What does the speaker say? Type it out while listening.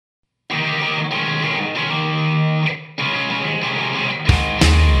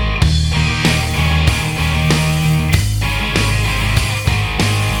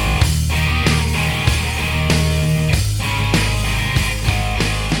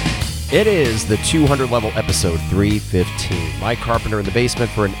It is the 200 level episode 315. Mike Carpenter in the basement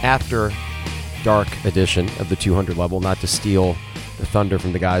for an after dark edition of the 200 level, not to steal the thunder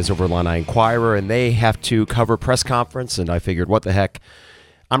from the guys over at Illini Inquirer, and they have to cover press conference, and I figured, what the heck,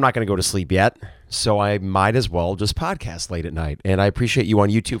 I'm not going to go to sleep yet, so I might as well just podcast late at night. And I appreciate you on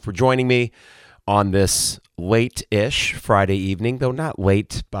YouTube for joining me on this late-ish Friday evening, though not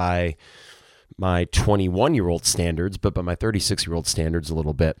late by my 21-year-old standards, but by my 36-year-old standards a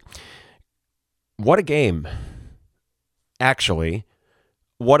little bit. What a game. Actually,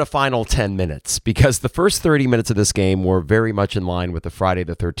 what a final 10 minutes, because the first 30 minutes of this game were very much in line with the Friday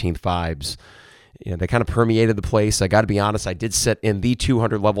the 13th vibes. You know, they kind of permeated the place. I got to be honest, I did sit in the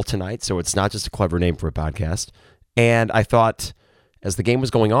 200 level tonight, so it's not just a clever name for a podcast. And I thought, as the game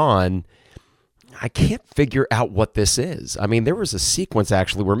was going on, I can't figure out what this is. I mean, there was a sequence,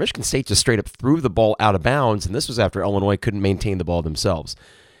 actually, where Michigan State just straight up threw the ball out of bounds, and this was after Illinois couldn't maintain the ball themselves.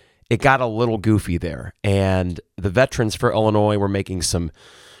 It got a little goofy there, and the veterans for Illinois were making some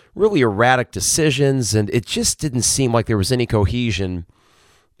really erratic decisions, and it just didn't seem like there was any cohesion,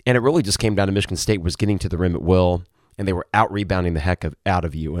 and it really just came down to Michigan State was getting to the rim at will, and they were out-rebounding the heck out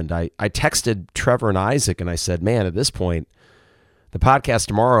of you. And I texted Trevor and Isaac, and I said, man, at this point, the podcast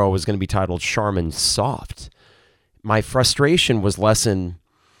tomorrow was going to be titled Charmin Soft. My frustration was less in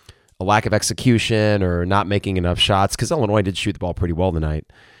a lack of execution or not making enough shots, because Illinois did shoot the ball pretty well tonight.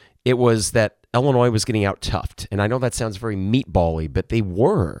 It was that Illinois was getting out-toughed. And I know that sounds very meatball-y, but they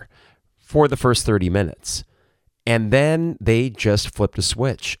were for the first 30 minutes. And then they just flipped a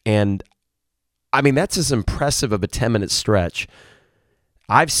switch. And, I mean, that's as impressive of a 10-minute stretch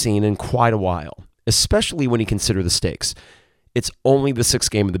I've seen in quite a while, especially when you consider the stakes. It's only the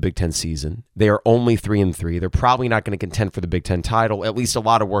sixth game of the Big Ten season. They are only 3-3. They're probably not going to contend for the Big Ten title. At least a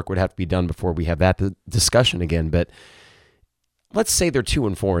lot of work would have to be done before we have that discussion again. But let's say they're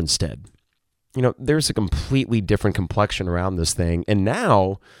 2-4 instead. You know, there's a completely different complexion around this thing. And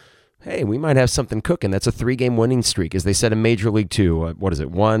now, hey, we might have something cooking. That's a 3-game winning streak. As they said in Major League 2, what is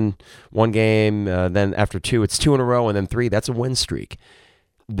it? One game, then after 2, it's 2 in a row, and then 3, that's a win streak.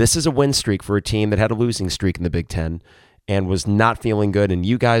 This is a win streak for a team that had a losing streak in the Big Ten and was not feeling good. And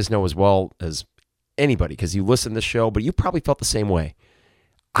you guys know as well as anybody, because you listen to the show, but you probably felt the same way.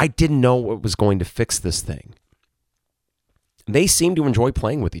 I didn't know what was going to fix this thing. They seem to enjoy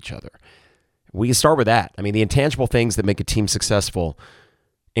playing with each other. We can start with that. I mean, the intangible things that make a team successful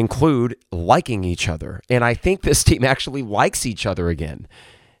include liking each other. And I think this team actually likes each other again.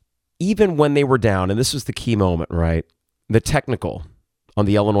 Even when they were down, and this was the key moment, right? The technical on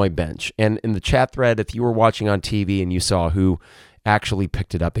the Illinois bench. And in the chat thread, if you were watching on TV and you saw who actually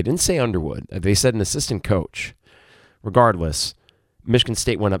picked it up, they didn't say Underwood. They said an assistant coach. Regardless, Michigan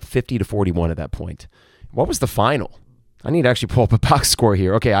State went up 50-41 at that point. What was the final? I need to actually pull up a box score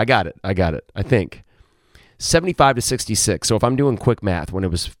here. Okay, I got it, I think. 75-66. So if I'm doing quick math, when it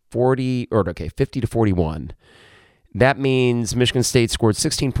was 50-41, that means Michigan State scored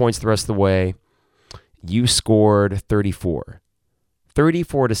 16 points the rest of the way. You scored 34.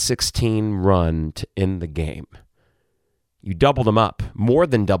 34-16 run to end the game. You doubled them up, more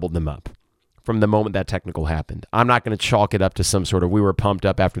than doubled them up from the moment that technical happened. I'm not going to chalk it up to some sort of we were pumped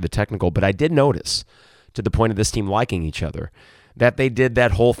up after the technical, but I did notice, to the point of this team liking each other, that they did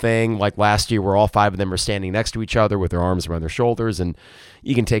that whole thing like last year where all 5 of them are standing next to each other with their arms around their shoulders, and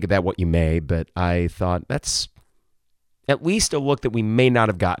you can take it that what you may, but I thought that's at least a look that we may not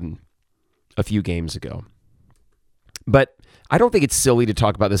have gotten a few games ago. But I don't think it's silly to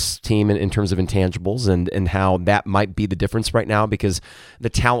talk about this team in terms of intangibles and how that might be the difference right now, because the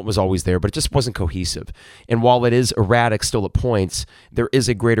talent was always there, but it just wasn't cohesive. And while it is erratic still at points, there is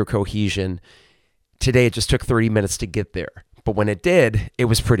a greater cohesion. Today, it just took 30 minutes to get there. But when it did, it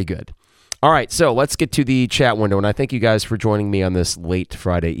was pretty good. All right, so let's get to the chat window. And I thank you guys for joining me on this late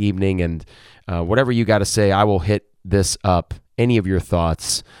Friday evening. And whatever you got to say, I will hit this up. Any of your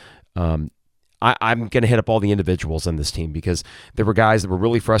thoughts. I'm going to hit up all the individuals on this team, because there were guys that were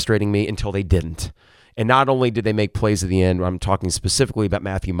really frustrating me until they didn't. And not only did they make plays at the end, I'm talking specifically about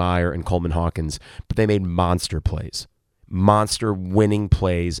Matthew Meyer and Coleman Hawkins, but they made monster plays. Monster winning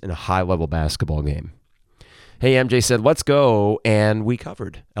plays in a high-level basketball game. Hey, MJ said, let's go, and we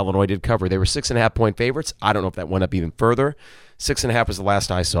covered. Illinois did cover. They were 6.5-point favorites. I don't know if that went up even further. 6.5 was the last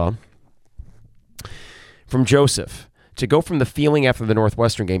I saw. From Joseph, to go from the feeling after the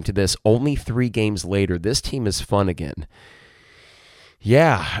Northwestern game to this, only 3 games later, this team is fun again.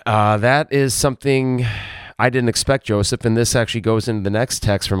 Yeah, that is something I didn't expect, Joseph, and this actually goes into the next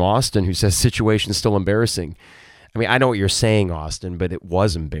text from Austin, who says, situation still embarrassing. I mean, I know what you're saying, Austin, but it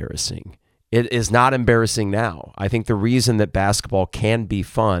was embarrassing. It is not embarrassing now. I think the reason that basketball can be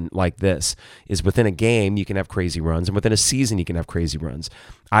fun like this is within a game, you can have crazy runs, and within a season, you can have crazy runs.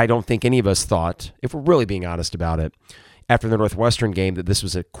 I don't think any of us thought, if we're really being honest about it, after the Northwestern game, that this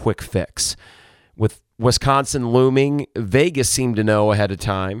was a quick fix. With Wisconsin looming, Vegas seemed to know ahead of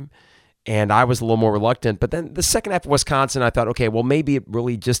time, and I was a little more reluctant. But then the second half of Wisconsin, I thought, okay, well, maybe it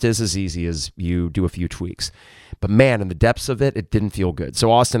really just is as easy as you do a few tweaks. But man, in the depths of it, it didn't feel good.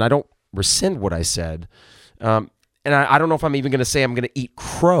 So, Austin, I don't rescind what I said. And I don't know if I'm even going to say I'm going to eat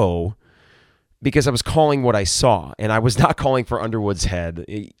crow because I was calling what I saw, and I was not calling for Underwood's head.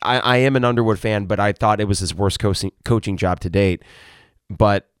 I am an Underwood fan, but I thought it was his worst coaching job to date.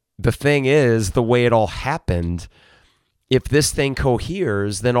 But the thing is, the way it all happened, if this thing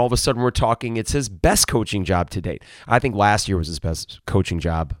coheres, then all of a sudden we're talking it's his best coaching job to date. I think last year was his best coaching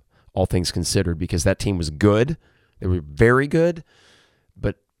job, all things considered, because that team was good. They were very good,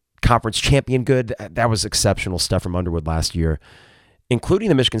 but conference champion good. That was exceptional stuff from Underwood last year, including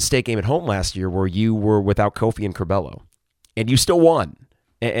the Michigan State game at home last year where you were without Kofi and Curbelo, and you still won.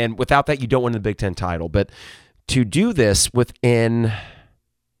 And without that, you don't win the Big Ten title. But to do this within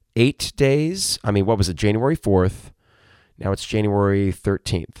 8 days, I mean, what was it, January 4th? Now it's January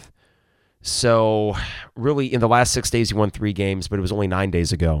 13th. So really, in the last 6 days, you won 3 games, but it was only 9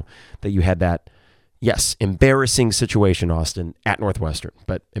 days ago that you had that, yes, embarrassing situation, Austin, at Northwestern.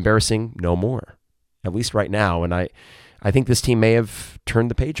 But embarrassing no more, at least right now. And I think this team may have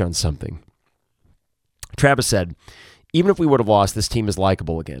turned the page on something. Travis said, even if we would have lost, this team is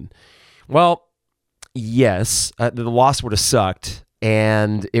likable again. Well, yes, the loss would have sucked.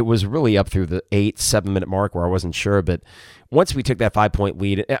 And it was really up through the 7 minute mark where I wasn't sure. But once we took that 5-point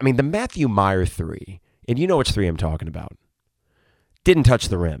lead, I mean, the Matthew Meyer 3, and you know which 3 I'm talking about, didn't touch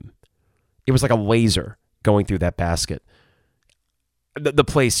the rim. It was like a laser going through that basket. The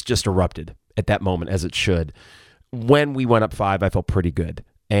place just erupted at that moment, as it should. When we went up 5, I felt pretty good.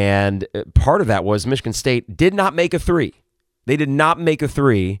 And part of that was Michigan State did not make a 3. They did not make a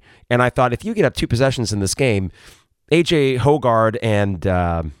 3. And I thought, if you get up 2 possessions in this game, A.J. Hogard and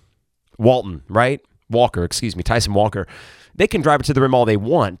Tyson Walker, they can drive it to the rim all they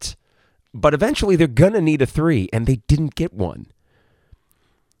want, but eventually they're going to need a 3, and they didn't get one.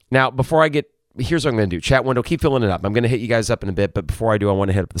 Now, here's what I'm going to do. Chat window, keep filling it up. I'm going to hit you guys up in a bit, but before I do, I want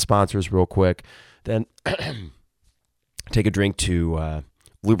to hit up the sponsors real quick. Then take a drink to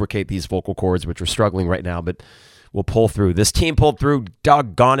lubricate these vocal cords, which are struggling right now, but we'll pull through. This team pulled through.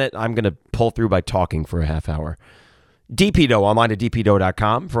 Doggone it. I'm going to pull through by talking for a half hour. DPDough, online at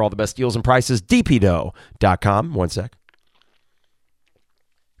dpdough.com for all the best deals and prices. dpdough.com. One sec.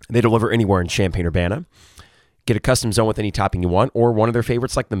 They deliver anywhere in Champaign-Urbana. Get a custom zone with any topping you want, or one of their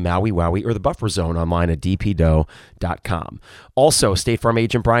favorites like the Maui Wowie or the Buffer Zone online at dpdough.com. Also, State Farm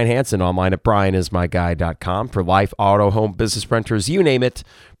agent Brian Hansen online at brianismyguy.com for life, auto, home, business renters, you name it.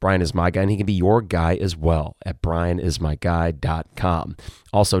 Brian is my guy, and he can be your guy as well at brianismyguy.com.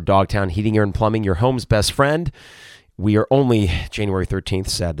 Also, Dogtown Heating, Air, and Plumbing, your home's best friend. We are only January 13th,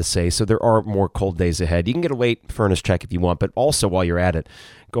 sad to say, so there are more cold days ahead. You can get a late furnace check if you want, but also while you're at it,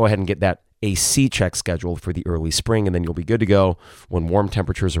 go ahead and get that AC check scheduled for the early spring, and then you'll be good to go when warm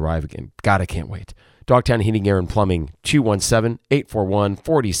temperatures arrive again. God, I can't wait. Dogtown Heating, Air, and Plumbing,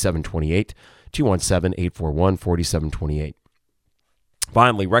 217-841-4728, 217-841-4728.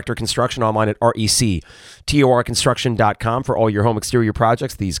 Finally, Rector Construction online at rectorconstruction.com for all your home exterior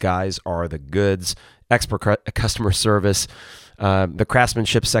projects. These guys are the goods, expert customer service, the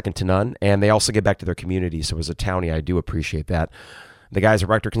craftsmanship second to none, and they also get back to their community. So as a townie, I do appreciate that. The guys at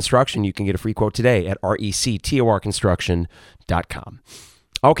Rector Construction, you can get a free quote today at rectorconstruction.com.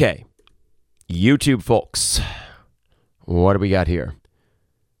 Okay, YouTube folks, what do we got here?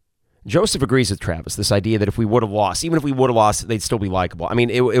 Joseph agrees with Travis, this idea that if we would have lost, even if we would have lost, they'd still be likable. I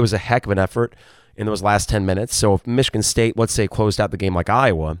mean, it was a heck of an effort in those last 10 minutes. So if Michigan State, let's say, closed out the game like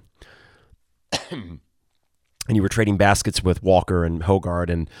Iowa, and you were trading baskets with Walker and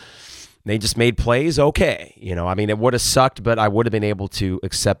Hogard, and they just made plays, okay. I mean, it would have sucked, but I would have been able to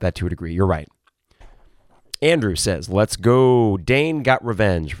accept that to a degree. You're right. Andrew says, let's go. Dain got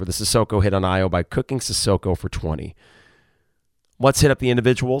revenge for the Sissoko hit on Iowa by cooking Sissoko for 20. Let's hit up the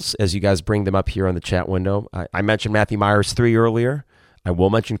individuals as you guys bring them up here on the chat window. I mentioned Matthew Meyer's 3 earlier. I will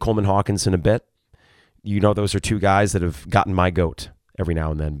mention Coleman Hawkins in a bit. Those are 2 guys that have gotten my goat every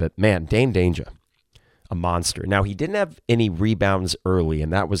now and then. But man, Dain Dainja, a monster. Now, he didn't have any rebounds early,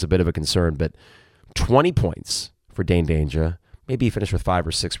 and that was a bit of a concern, but 20 points for Dain Dainja. Maybe he finished with 5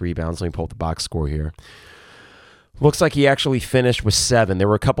 or 6 rebounds. Let me pull up the box score here. Looks like he actually finished with 7. There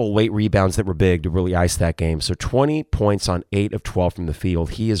were a couple late rebounds that were big to really ice that game. So 20 points on 8 of 12 from the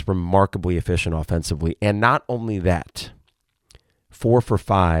field. He is remarkably efficient offensively. And not only that, 4 for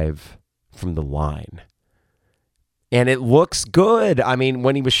 5 from the line. And it looks good. I mean,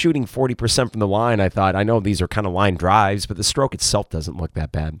 when he was shooting 40% from the line, I thought, I know these are kind of line drives, but the stroke itself doesn't look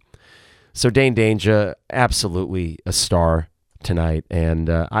that bad. So Dain Dainja, absolutely a star tonight. And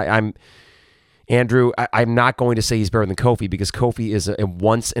Andrew, I'm not going to say he's better than Kofi because Kofi is a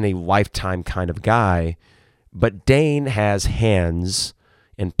once-in-a-lifetime kind of guy, but Dain has hands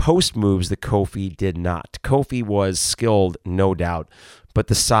and post moves that Kofi did not. Kofi was skilled, no doubt, but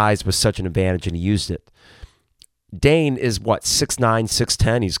the size was such an advantage and he used it. Dain is, 6'9",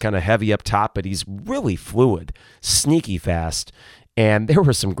 6'10". He's kind of heavy up top, but he's really fluid, sneaky fast, and there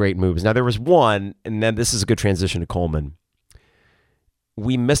were some great moves. Now, there was one, and then this is a good transition to Coleman.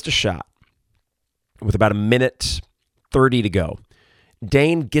 We missed a shot with about 1:30 to go.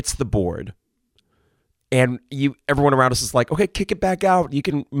 Dain gets the board, and everyone around us is like, okay, kick it back out. You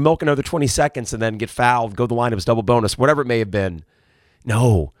can milk another 20 seconds and then get fouled, go to the line, it was double bonus, whatever it may have been.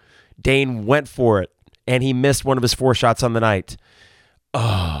 No, Dain went for it, and he missed one of his 4 shots on the night.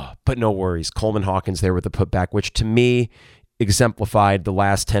 Oh, but no worries. Coleman Hawkins there with the putback, which to me exemplified the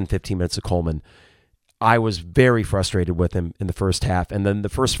last 10, 15 minutes of Coleman. I was very frustrated with him in the first half. And then the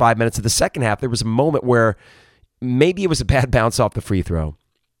first 5 minutes of the second half, there was a moment where maybe it was a bad bounce off the free throw,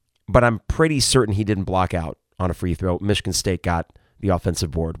 but I'm pretty certain he didn't block out on a free throw. Michigan State got the offensive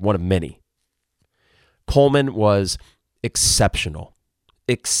board, one of many. Coleman was exceptional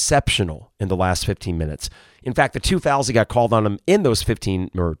in the last 15 minutes. In fact, the 2 fouls he got called on him in those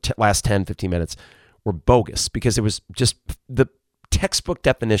last 10, 15 minutes were bogus because it was just the textbook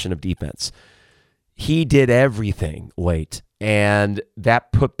definition of defense. He did everything late, and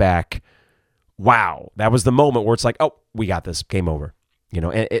that putback, wow, that was the moment where it's like, oh, we got this, game over.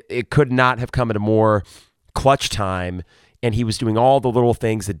 And it could not have come at a more clutch time, and he was doing all the little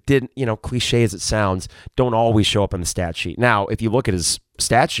things that didn't, cliche as it sounds, don't always show up on the stat sheet. Now, if you look at his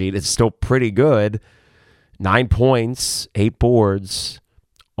stat sheet, it's still pretty good. 9 points, 8 boards,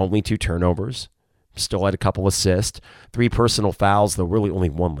 only 2 turnovers, still had a couple assists, 3 personal fouls, though really only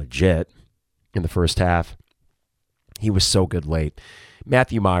 1 legit in the first half. He was so good late.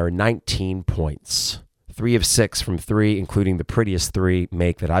 Matthew Meyer, 19 points, 3 of 6 from 3, including the prettiest 3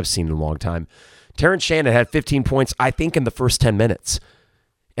 make that I've seen in a long time. Terrence Shannon had 15 points, I think, in the first 10 minutes,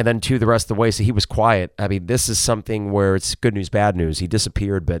 and then 2 the rest of the way, so he was quiet. I mean, this is something where it's good news, bad news. He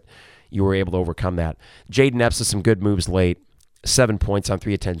disappeared, but you were able to overcome that. Jaden Epps has some good moves late, 7 points on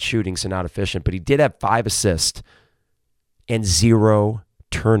 3 of 10 shooting, so not efficient, but he did have 5 assists and 0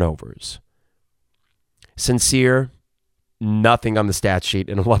 turnovers. Sincere, nothing on the stat sheet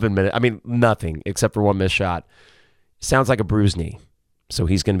in 11 minutes. I mean, nothing except for 1 missed shot. Sounds like a bruised knee, so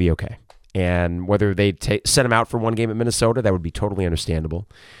he's going to be okay. And whether they sent him out for 1 game at Minnesota, that would be totally understandable.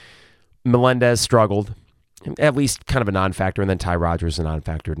 Melendez struggled, at least kind of a non-factor, and then Ty Rodgers a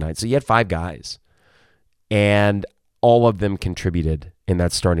non-factor tonight. So you had 5 guys, and all of them contributed in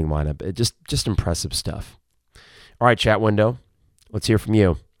that starting lineup. It just impressive stuff. All right, chat window, let's hear from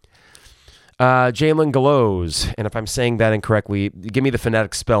you. Jalen Gallows, and if I'm saying that incorrectly, give me the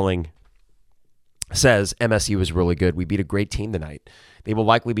phonetic spelling, says MSU is really good. We beat a great team tonight. They will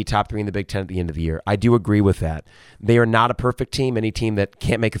likely be top 3 in the Big Ten at the end of the year. I do agree with that. They are not a perfect team. Any team that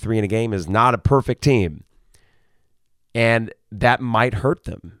can't make a 3 in a game is not a perfect team. And that might hurt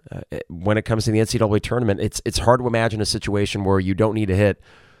them. When it comes to the NCAA tournament, it's hard to imagine a situation where you don't need to hit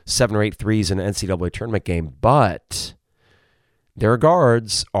 7 or 8 threes in an NCAA tournament game, but their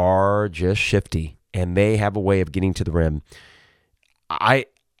guards are just shifty, and they have a way of getting to the rim. I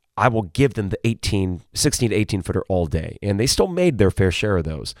will give them the 16 to 18 footer all day, and they still made their fair share of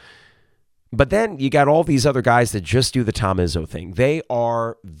those. But then you got all these other guys that just do the Tom Izzo thing. They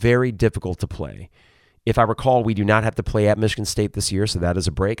are very difficult to play. If I recall, we do not have to play at Michigan State this year, so that is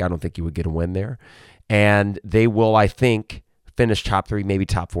a break. I don't think you would get a win there. And they will, I think, finish top 3, maybe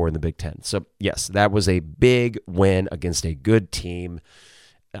top 4 in the Big Ten. So, yes, that was a big win against a good team.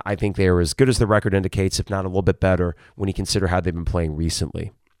 I think they are as good as the record indicates, if not a little bit better, when you consider how they've been playing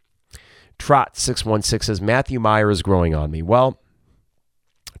recently. Trot 616 says, Matthew Meyer is growing on me. Well,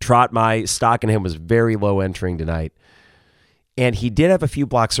 Trot, my stock in him was very low entering tonight. And he did have a few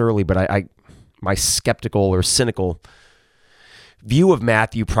blocks early, but my skeptical or cynical view of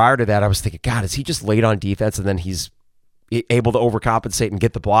Matthew prior to that, I was thinking, God, is he just late on defense and then he's able to overcompensate and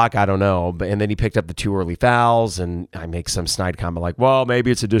get the block? I don't know. And then he picked up the 2 early fouls, and I make some snide comment like, well,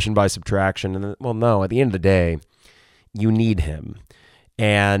 maybe it's addition by subtraction. And then, well, no, at the end of the day, you need him.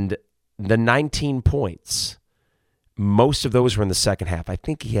 And the 19 points Most of those were in the second half. I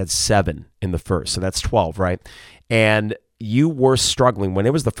think he had 7 in the first, so that's 12, right? And you were struggling. When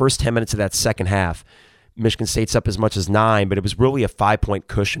it was the first 10 minutes of that second half, Michigan State's up as much as 9, but it was really a 5-point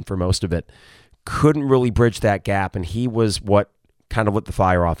cushion for most of it. Couldn't really bridge that gap, and he was what kind of lit the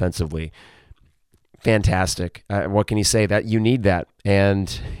fire offensively. Fantastic. What can you say? That you need that.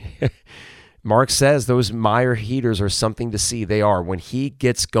 And Mark says those Meyer heaters are something to see. They are. When he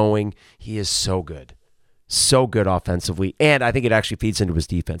gets going, he is so good. So good offensively. And I think it actually feeds into his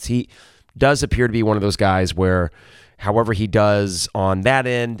defense. He does appear to be one of those guys where however he does on that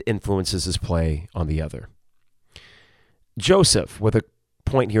end influences his play on the other. Joseph with a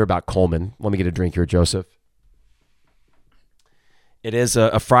point here about Coleman. Let me get a drink here, Joseph. It is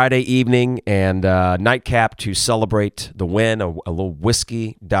a Friday evening and nightcap to celebrate the win, a little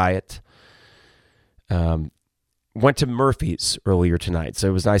whiskey diet. Went to Murphy's earlier tonight, so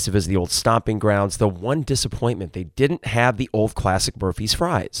it was nice to visit the old stomping grounds. The one disappointment, they didn't have the old classic Murphy's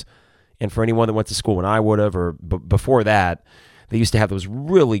fries. And for anyone that went to school when I would have, or before that, they used to have those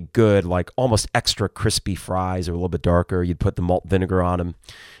really good, like almost extra crispy fries. They were a little bit darker. You'd put the malt vinegar on them.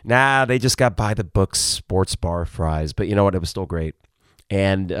 Nah, they just got by the books sports bar fries. But you know what? It was still great.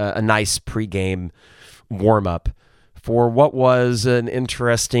 And a nice pregame warm-up for what was an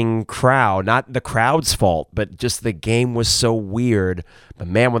interesting crowd. Not the crowd's fault, but just the game was so weird. But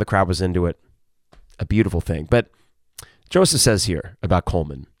man, when the crowd was into it, a beautiful thing. But Joseph says here about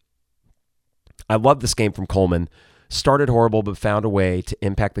Coleman, I love this game from Coleman. Started horrible, but found a way to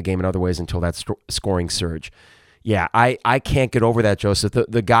impact the game in other ways until that scoring surge. Yeah, I can't get over that, Joseph.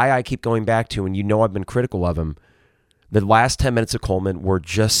 The guy I keep going back to, and you know I've been critical of him, the last 10 minutes of Coleman were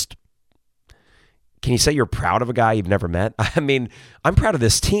just... Can you say you're proud of a guy you've never met? I mean, I'm proud of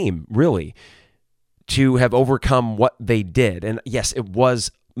this team, really, to have overcome what they did. And yes, it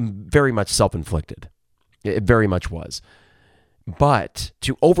was very much self-inflicted. It very much was. But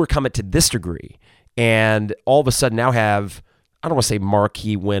to overcome it to this degree and all of a sudden now have, I don't want to say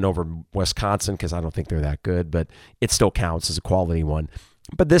marquee win over Wisconsin because I don't think they're that good, but it still counts as a quality one.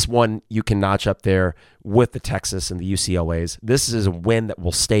 But this one you can notch up there with the Texas and the UCLAs. This is a win that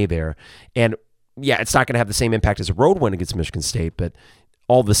will stay there. And yeah, it's not going to have the same impact as a road win against Michigan State, but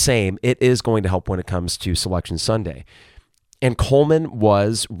all the same, it is going to help when it comes to Selection Sunday. And Coleman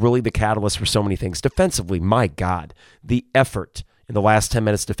was really the catalyst for so many things. Defensively, my God, the effort in the last 10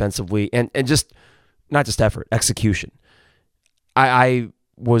 minutes defensively, and just not just effort, execution. I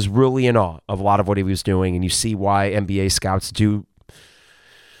was really in awe of a lot of what he was doing, and you see why NBA scouts do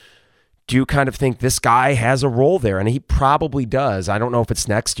kind of think this guy has a role there, and he probably does. I don't know if it's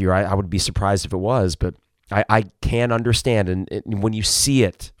next year. I would be surprised if it was, but I can understand. And when you see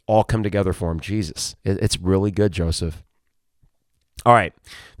it all come together for him, Jesus, it's really good, Joseph. All right,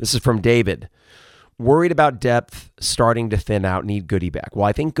 this is from David. Worried about depth starting to thin out, need Goody back. Well,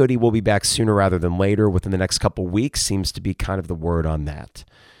 I think Goody will be back sooner rather than later within the next couple weeks, seems to be kind of the word on that.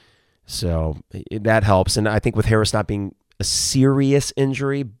 So that helps. And I think with Harris not being a serious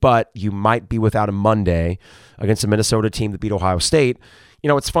injury, but you might be without him Monday against a Minnesota team that beat Ohio State. You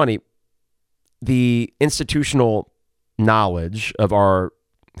know, it's funny. The institutional knowledge of our,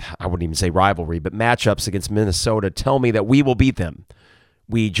 I wouldn't even say rivalry, but matchups against Minnesota tell me that we will beat them.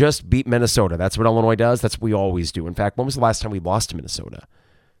 We just beat Minnesota. That's what Illinois does. That's what we always do. In fact, when was the last time we lost to Minnesota?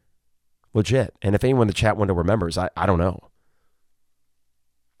 Legit. And if anyone in the chat window remembers, I don't know.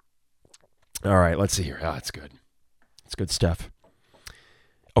 All right, let's see here. Oh, that's good. It's good stuff.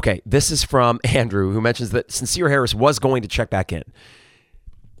 Okay, this is from Andrew, who mentions that Sincere Harris was going to check back in.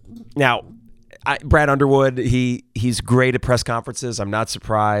 Now, Brad Underwood, he's great at press conferences. I'm not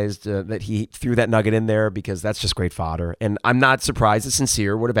surprised that he threw that nugget in there because that's just great fodder. And I'm not surprised that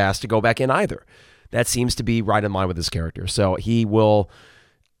Sincere would have asked to go back in either. That seems to be right in line with his character. So he will,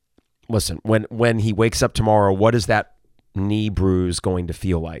 listen, when he wakes up tomorrow, what is that knee bruise going to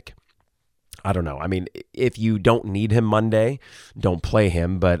feel like? I don't know. I mean, if you don't need him Monday, don't play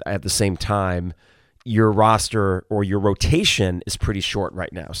him. But at the same time, your roster or your rotation is pretty short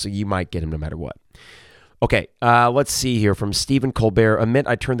right now. So you might get him no matter what. Okay, let's see here from Stephen Colbert. Admit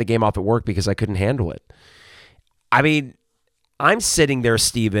I turned the game off at work because I couldn't handle it. I mean, I'm sitting there,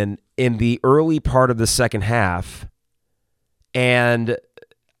 Stephen, in the early part of the second half and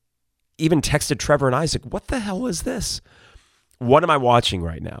even texted Trevor and Isaac, what the hell is this? What am I watching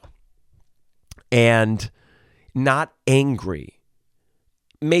right now? And not angry,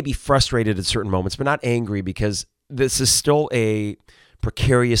 maybe frustrated at certain moments, but not angry because this is still a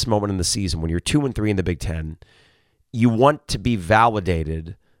precarious moment in the season. When you're 2-3 in the Big Ten, you want to be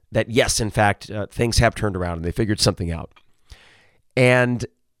validated that, yes, in fact, things have turned around and they figured something out. And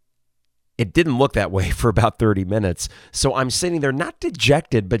it didn't look that way for about 30 minutes. So I'm sitting there not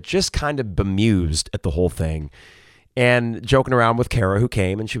dejected, but just kind of bemused at the whole thing. And joking around with Kara, who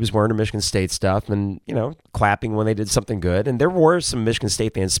came, and she was wearing her Michigan State stuff and, clapping when they did something good. And there were some Michigan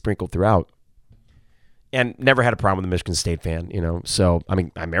State fans sprinkled throughout. And never had a problem with a Michigan State fan, So,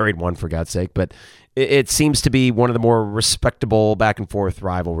 I married one, for God's sake. But it seems to be one of the more respectable back-and-forth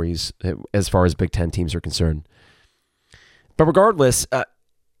rivalries as far as Big Ten teams are concerned. But regardless,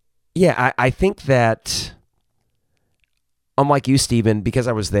 I think that, unlike you, Stephen, because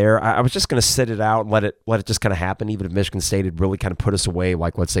I was there, I was just going to sit it out and let it just kind of happen, even if Michigan State had really kind of put us away,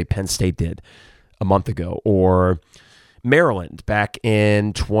 like, let's say, Penn State did a month ago, or Maryland back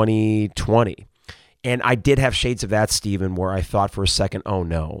in 2020. And I did have shades of that, Stephen, where I thought for a second, oh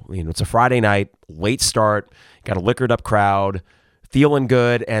no, it's a Friday night, late start, got a liquored up crowd, feeling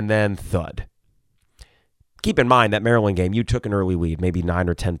good, and then thud. Keep in mind that Maryland game, you took an early lead, maybe 9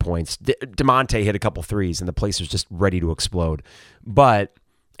 or 10 points. DeMonte hit a couple threes, and the place was just ready to explode. But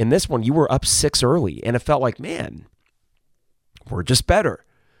in this one, you were up 6 early, and it felt like, man, we're just better.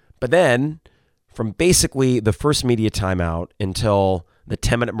 But then, from basically the first media timeout until the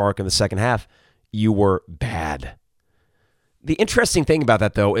 10-minute mark in the second half, you were bad. The interesting thing about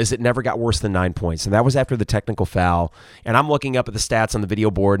that, though, is it never got worse than 9 points, and that was after the technical foul. And I'm looking up at the stats on the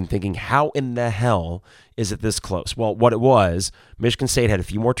video board and thinking, how in the hell is it this close? Well, what it was, Michigan State had a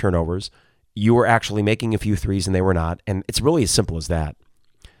few more turnovers. You were actually making a few threes, and they were not. And it's really as simple as that.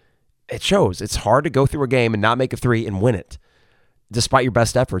 It shows. It's hard to go through a game and not make a three and win it, despite your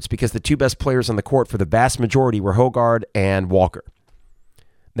best efforts, because the two best players on the court for the vast majority were Hogard and Walker.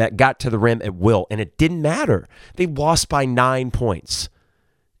 That got to the rim at will, and it didn't matter. They lost by 9 points.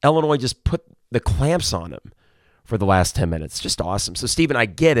 Illinois just put the clamps on them for the last 10 minutes. Just awesome. So, Stephen, I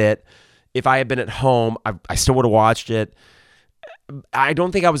get it. If I had been at home, I still would have watched it. I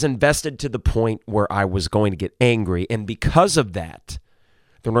don't think I was invested to the point where I was going to get angry, and because of that,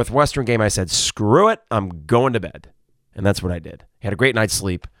 the Northwestern game, I said, screw it, I'm going to bed. And that's what I did. Had a great night's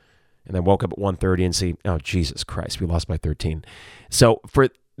sleep, and then woke up at 1:30 and see, oh, Jesus Christ, we lost by 13. So for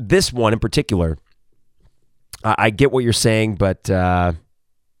this one in particular, I get what you're saying, but glad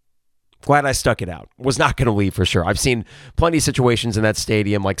I stuck it out. Was not going to leave for sure. I've seen plenty of situations in that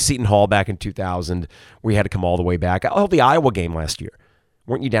stadium, like Seton Hall back in 2000, where you had to come all the way back. Oh, the Iowa game last year.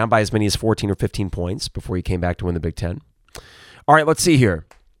 Weren't you down by as many as 14 or 15 points before you came back to win the Big Ten? All right, let's see here.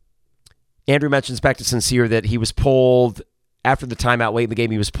 Andrew mentions back to Sincere that he was pulled after the timeout late in the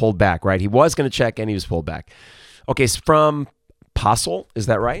game. He was pulled back, right? He was going to check, and he was pulled back. Okay, so from Postle, is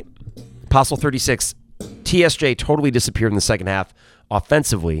that right? Postle 36, TSJ totally disappeared in the second half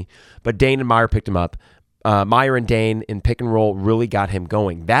offensively, but Dain and Meyer picked him up. Meyer and Dain in pick and roll really got him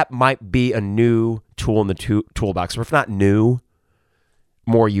going. That might be a new tool in the toolbox, or if not new,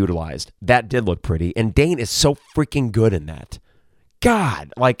 more utilized. That did look pretty, and Dain is so freaking good in that.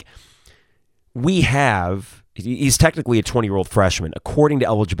 God, like, he's technically a 20-year-old freshman, according to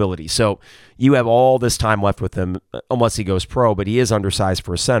eligibility. So you have all this time left with him, unless he goes pro, but he is undersized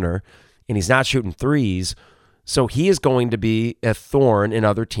for a center, and he's not shooting threes. So he is going to be a thorn in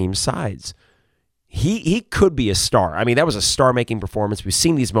other teams' sides. He could be a star. I mean, that was a star-making performance. We've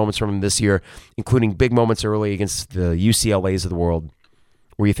seen these moments from him this year, including big moments early against the UCLAs of the world,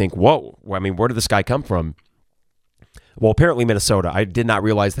 where you think, whoa, I mean, where did this guy come from? Well, apparently Minnesota. I did not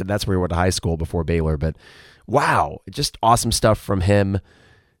realize that that's where he went to high school before Baylor, but wow, just awesome stuff from him.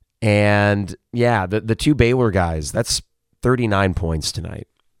 And yeah, the two Baylor guys, that's 39 points tonight.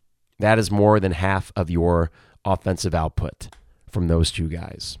 That is more than half of your offensive output from those two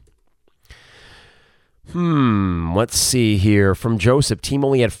guys. Let's see here. From Joseph, team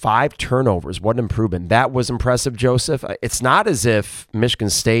only had 5 turnovers. What an improvement. That was impressive, Joseph. It's not as if Michigan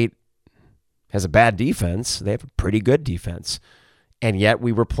State has a bad defense. They have a pretty good defense. And yet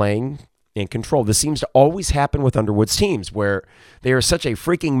we were playing in control. This seems to always happen with Underwood's teams, where they are such a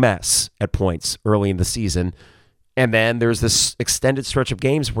freaking mess at points early in the season. And then there's this extended stretch of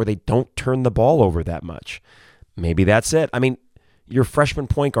games where they don't turn the ball over that much. Maybe that's it. I mean, your freshman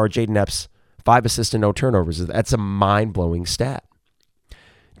point guard, Jaden Epps, 5 assists and no turnovers. That's a mind-blowing stat.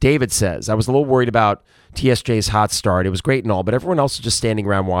 David says, I was a little worried about TSJ's hot start. It was great and all, but everyone else was just standing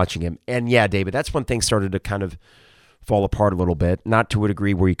around watching him. And yeah, David, that's when things started to kind of fall apart a little bit. Not to a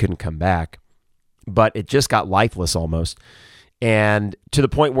degree where you couldn't come back, but it just got lifeless almost. And to the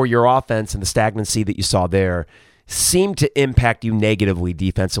point where your offense and the stagnancy that you saw there seemed to impact you negatively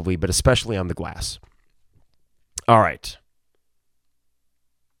defensively, but especially on the glass. All right.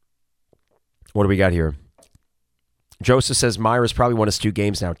 What do we got here? Joseph says Myers probably won his 2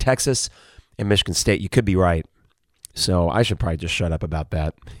 games now. Texas and Michigan State. You could be right. So I should probably just shut up about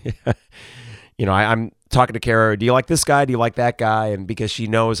that. I'm talking to Kara, do you like this guy? Do you like that guy? And because she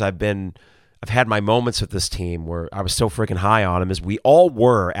knows I've had my moments with this team where I was so freaking high on him, as we all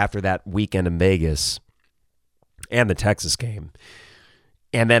were after that weekend in Vegas and the Texas game.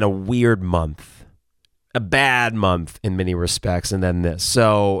 And then a weird month, a bad month in many respects, and then this.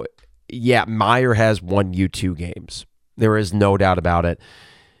 So, yeah, Meyer has won you 2 games. There is no doubt about it.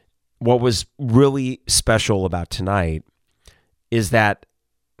 What was really special about tonight is that,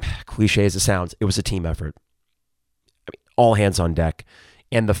 cliche as it sounds, it was a team effort. I mean, all hands on deck.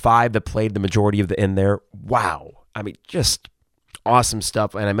 And the 5 that played the majority of the end there, wow. I mean, just awesome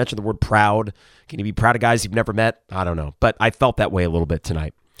stuff. And I mentioned the word proud. Can you be proud of guys you've never met? I don't know. But I felt that way a little bit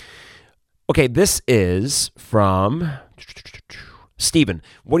tonight. Okay, this is from Steven.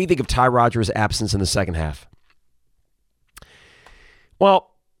 What do you think of Ty Rodgers' absence in the second half?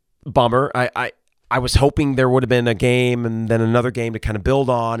 Well, bummer. I was hoping there would have been a game and then another game to kind of build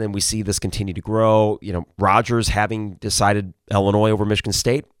on, and we see this continue to grow. Rodgers having decided Illinois over Michigan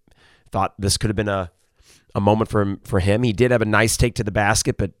State, thought this could have been a moment for him. He did have a nice take to the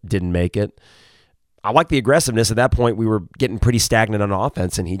basket, but didn't make it. I like the aggressiveness. At that point, we were getting pretty stagnant on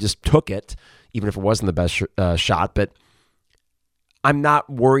offense, and he just took it, even if it wasn't the best shot. But I'm not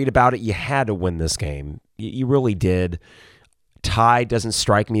worried about it. You had to win this game. You really did. Ty doesn't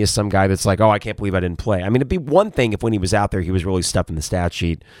strike me as some guy that's like, oh, I can't believe I didn't play. I mean, it'd be one thing if when he was out there, he was really stuffing the stat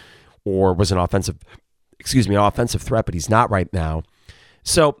sheet or was an offensive threat, but he's not right now.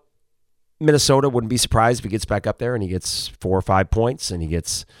 So Minnesota wouldn't be surprised if he gets back up there and he gets 4 or 5 points and he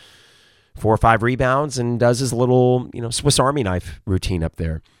gets 4 or 5 rebounds and does his little, Swiss Army knife routine up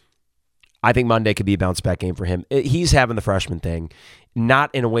there. I think Monday could be a bounce back game for him. He's having the freshman thing,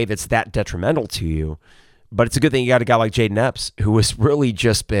 not in a way that's that detrimental to you. But it's a good thing you got a guy like Jaden Epps, who has really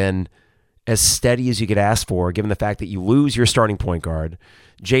just been as steady as you could ask for, given the fact that you lose your starting point guard.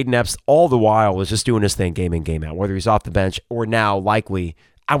 Jaden Epps, all the while, is just doing his thing game in, game out, whether he's off the bench or now, likely,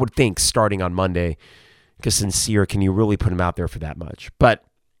 I would think, starting on Monday. Because sincere, can you really put him out there for that much? But,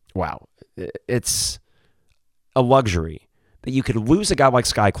 wow, it's a luxury that you could lose a guy like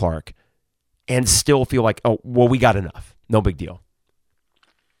Sky Clark and still feel like, oh, well, we got enough. No big deal.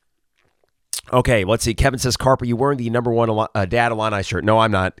 Okay, let's see. Kevin says, Carper, you wearing the number 1 Dad Illini shirt. No,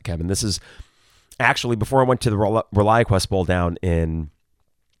 I'm not, Kevin. This is actually before I went to the ReliaQuest Bowl down in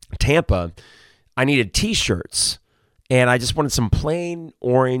Tampa, I needed T-shirts, and I just wanted some plain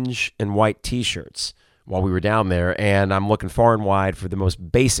orange and white T-shirts while we were down there, and I'm looking far and wide for the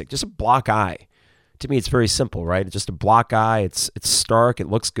most basic, just a block eye. To me, it's very simple, right? It's just a block eye. It's stark. It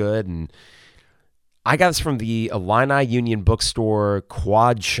looks good, and I got this from the Illini Union Bookstore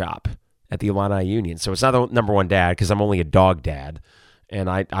Quad Shop at the Illini Union. So it's not the number 1 dad because I'm only a dog dad. And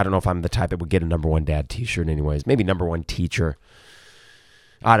I don't know if I'm the type that would get a number 1 dad t-shirt anyways. Maybe number 1 teacher.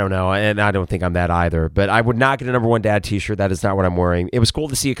 I don't know. And I don't think I'm that either. But I would not get a number 1 dad t-shirt. That is not what I'm wearing. It was cool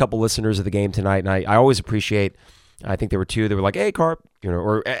to see a couple listeners of the game tonight. And I always appreciate, I think there were 2 that were like, hey, Carp,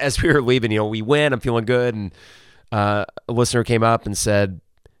 or as we were leaving, we win. I'm feeling good. And a listener came up and said,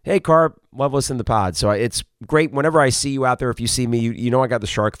 hey, Carp, love listening to the pod. So it's great. Whenever I see you out there, if you see me, you know I got the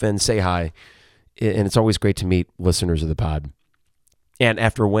shark fin, say hi. And it's always great to meet listeners of the pod. And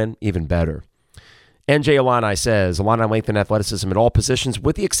after a win, even better. NJ Illini says, Illini length and athleticism at all positions,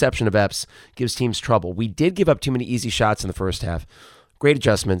 with the exception of Epps, gives teams trouble. We did give up too many easy shots in the first half. Great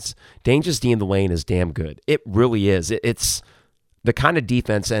adjustments. Dainja's D in the lane is damn good. It really is. It's the kind of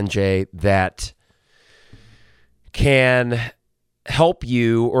defense, NJ, that can help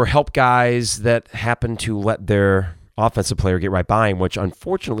you or help guys that happen to let their offensive player get right by him, which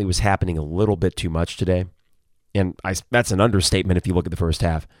unfortunately was happening a little bit too much today. And that's an understatement if you look at the first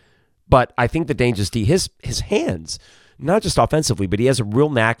half. But I think the Dainja's D, his hands, not just offensively, but he has a real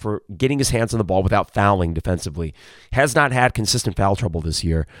knack for getting his hands on the ball without fouling defensively. Has not had consistent foul trouble this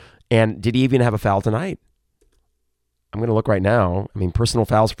year. And did he even have a foul tonight? I'm going to look right now. I mean, personal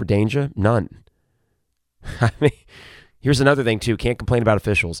fouls for Dainja? None. I mean, here's another thing, too. Can't complain about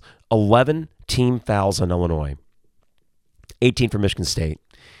officials. 11 team fouls on Illinois. 18 for Michigan State.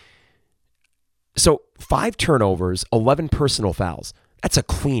 So 5 turnovers, 11 personal fouls. That's a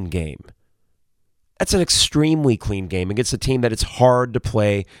clean game. That's an extremely clean game against a team that it's hard to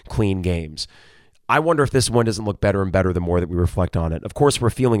play clean games. I wonder if this one doesn't look better and better the more that we reflect on it. Of course, we're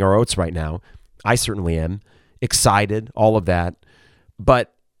feeling our oats right now. I certainly am. Excited, all of that.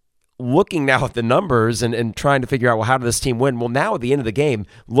 But looking now at the numbers and trying to figure out, well, how did this team win? Well, now at the end of the game,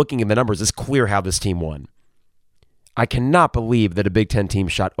 looking at the numbers, it's clear how this team won. I cannot believe that a Big Ten team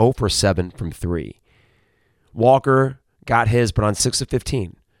shot 0 for 7 from 3. Walker got his, but on 6 of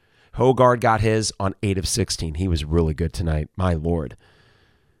 15. Hogard got his on 8 of 16. He was really good tonight, my Lord.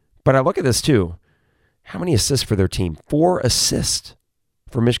 But I look at this too. How many assists for their team? 4 assists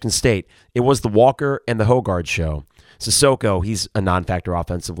for Michigan State. It was the Walker and the Hogard show. Sissoko, he's a non-factor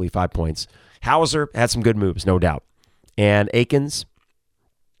offensively, 5 points. Hauser had some good moves, no doubt. And Akins,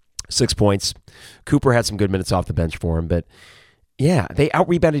 6 points. Cooper had some good minutes off the bench for him. But yeah, they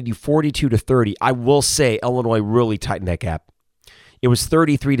out-rebounded you 42-30. I will say Illinois really tightened that gap. It was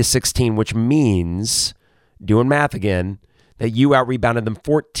 33-16, which means, doing math again, that you out-rebounded them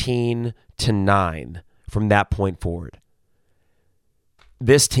 14-9 from that point forward.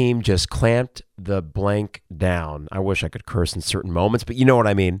 This team just clamped the blank down. I wish I could curse in certain moments, but you know what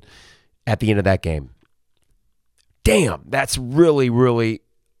I mean. At the end of that game. Damn, that's really, really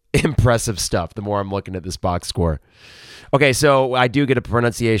impressive stuff the more I'm looking at this box score. Okay, so I do get a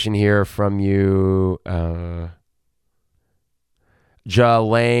pronunciation here from you.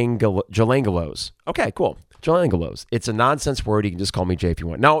 Jalangalos. Okay, cool. Jalangalos. It's a nonsense word. You can just call me Jay if you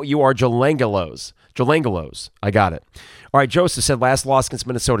want. No, you are Jalangalos. Jalangalos. I got it. All right, Joseph said last loss against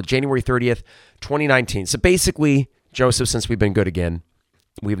Minnesota, January 30th, 2019. So basically, Joseph, since we've been good again,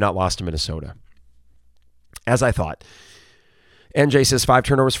 we've not lost to Minnesota. As I thought. NJ says 5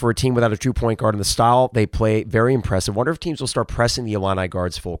 turnovers for a team without a true point guard in the style they play. Very impressive. Wonder if teams will start pressing the Illini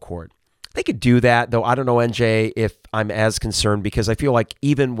guards full court. They could do that, though I don't know, NJ, if I'm as concerned because I feel like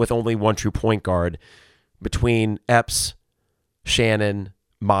even with only one true point guard, between Epps, Shannon,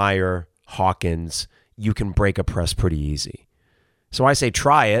 Meyer, Hawkins, you can break a press pretty easy. So I say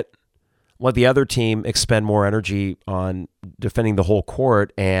try it. Let the other team expend more energy on defending the whole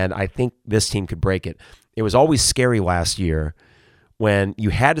court, and I think this team could break it. It was always scary last year when you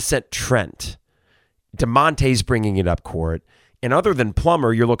had to set Trent. DeMonte's bringing it up court. And other than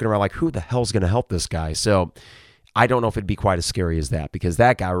Plummer, you're looking around like, who the hell's going to help this guy? So I don't know if it'd be quite as scary as that because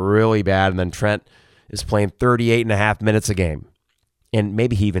that got really bad. And then Trent is playing 38 and a half minutes a game. And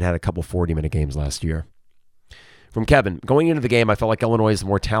maybe he even had a couple 40-minute games last year. From Kevin, going into the game, I felt like Illinois is the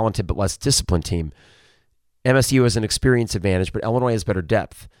more talented but less disciplined team. MSU has an experience advantage, but Illinois has better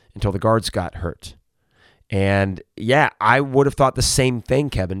depth until the guards got hurt. And yeah, I would have thought the same thing,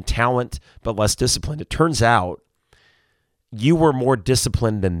 Kevin. Talent, but less disciplined. It turns out you were more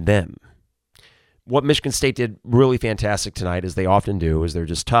disciplined than them. What Michigan State did really fantastic tonight, as they often do, is they're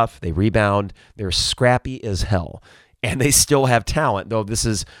just tough. They rebound. They're scrappy as hell. And they still have talent, though this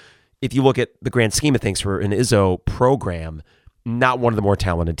is, if you look at the grand scheme of things for an Izzo program, not one of the more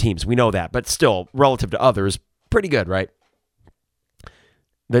talented teams. We know that, but still, relative to others, pretty good, right?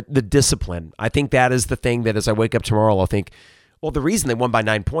 The discipline. I think that is the thing that as I wake up tomorrow, I'll think, well, the reason they won by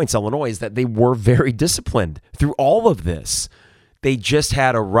 9 points, Illinois, is that they were very disciplined through all of this. They just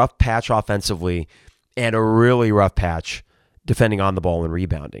had a rough patch offensively and a really rough patch defending on the ball and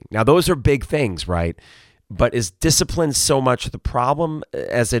rebounding. Now, those are big things, right? But is discipline so much the problem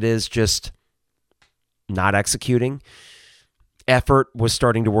as it is just not executing? Effort was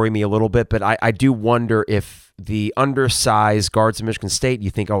starting to worry me a little bit, but I do wonder if the undersized guards of Michigan State,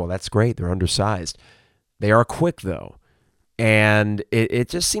 you think, oh, well, that's great. They're undersized. They are quick, though. And it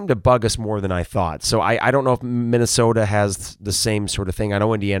just seemed to bug us more than I thought. So I don't know if Minnesota has the same sort of thing. I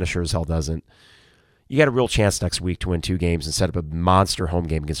know Indiana sure as hell doesn't. You got a real chance next week to win 2 games and set up a monster home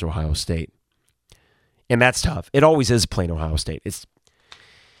game against Ohio State. And that's tough. It always is playing Ohio State. It's,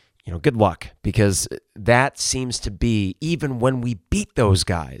 good luck because that seems to be, even when we beat those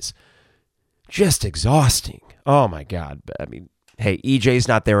guys, just exhausting. Oh, my God. I mean, hey, EJ's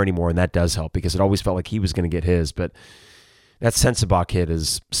not there anymore, and that does help because it always felt like he was going to get his, but that Sensabaugh kid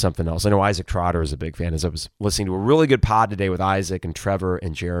is something else. I know Isaac Trotter is a big fan, as I was listening to a really good pod today with Isaac and Trevor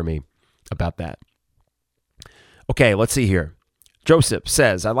and Jeremy about that. Okay, let's see here. Joseph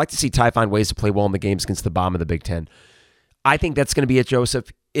says, I'd like to see Ty find ways to play well in the games against the bottom of the Big Ten. I think that's going to be it,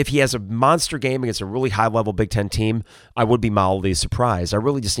 Joseph. If he has a monster game against a really high-level Big Ten team, I would be mildly surprised. I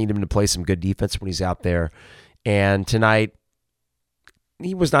really just need him to play some good defense when he's out there. And tonight,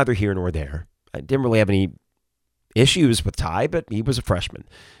 he was neither here nor there. I didn't really have any issues with Ty, but he was a freshman.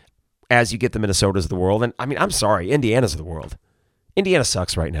 As you get the Minnesotas of the world, and I mean, I'm sorry, Indiana's of the world. Indiana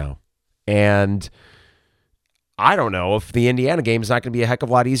sucks right now. And I don't know if the Indiana game is not going to be a heck of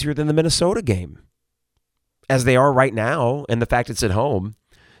a lot easier than the Minnesota game, as they are right now, and the fact it's at home.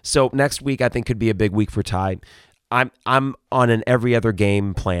 So next week, I think, could be a big week for Ty. I'm on an every other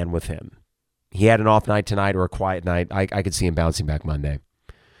game plan with him. He had an off night tonight or a quiet night. I could see him bouncing back Monday.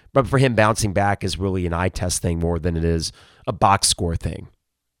 But for him, bouncing back is really an eye test thing more than it is a box score thing.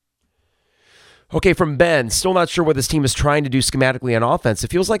 Okay, from Ben, still not sure what this team is trying to do schematically on offense. It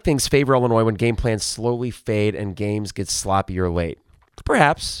feels like things favor Illinois when game plans slowly fade and games get sloppier late.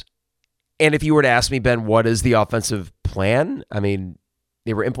 Perhaps. And if you were to ask me, Ben, what is the offensive plan? I mean,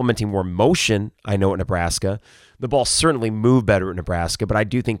 they were implementing more motion, I know, at Nebraska. The ball certainly moved better at Nebraska, but I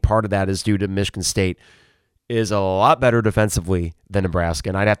do think part of that is due to Michigan State is a lot better defensively than Nebraska.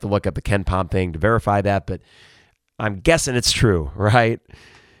 And I'd have to look up the Ken Pom thing to verify that, but I'm guessing it's true, right?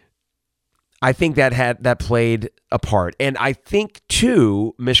 I think that played a part. And I think,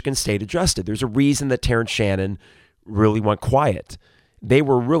 too, Michigan State adjusted. There's a reason that Terrence Shannon really went quiet. They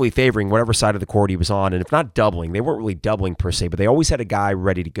were really favoring whatever side of the court he was on, and if not doubling, they weren't really doubling per se, but they always had a guy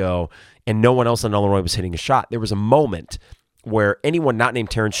ready to go, and no one else in Illinois was hitting a shot. There was a moment where anyone not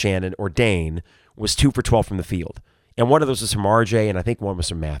named Terrence Shannon or Dain was 2 for 12 from the field, and one of those was from RJ, and I think one was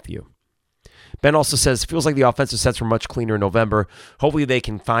from Matthew. Ben also says, feels like the offensive sets were much cleaner in November. Hopefully they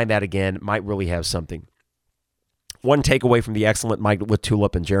can find that again. Might really have something. One takeaway from the excellent Mike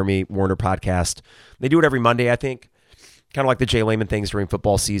Tulip and Jeremy Warner podcast. They do it every Monday, I think. Kind of like the Jay Lehman things during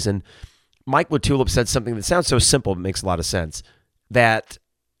football season. Mike LaTulip said something that sounds so simple but makes a lot of sense. That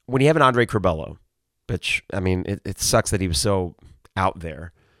when you have an Andre Curbelo, which, I mean, it sucks that he was so out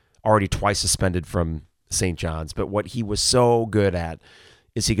there, already twice suspended from St. John's, but what he was so good at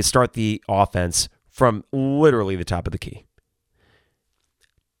is he could start the offense from literally the top of the key.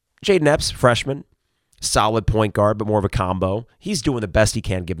 Jaden Epps, freshman, solid point guard, but more of a combo. He's doing the best he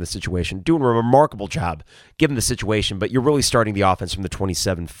can given the situation, doing a remarkable job given the situation, but you're really starting the offense from the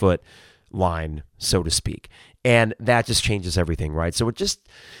 27-foot line, so to speak. And that just changes everything, right? So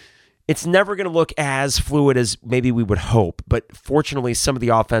it's never going to look as fluid as maybe we would hope, but fortunately, some of the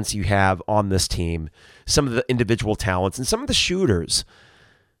offense you have on this team, some of the individual talents, and some of the shooters,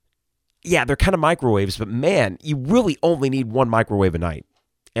 yeah, they're kind of microwaves, but man, you really only need one microwave a night.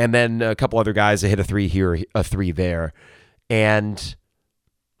 And then a couple other guys that hit a 3 here, a 3 there. And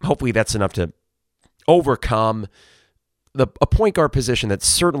hopefully that's enough to overcome a point guard position that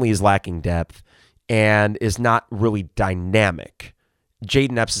certainly is lacking depth and is not really dynamic.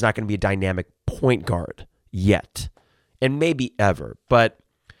 Jaden Epps is not going to be a dynamic point guard yet, and maybe ever. But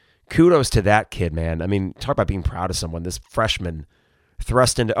kudos to that kid, man. I mean, talk about being proud of someone. This freshman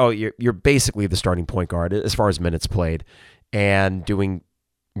thrust into, you're basically the starting point guard as far as minutes played, and doing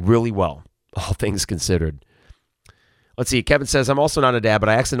really well, all things considered. Let's see. Kevin says, I'm also not a dad, but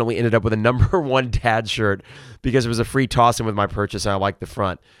I accidentally ended up with a number 1 dad shirt because it was a free toss-in with my purchase, and I liked the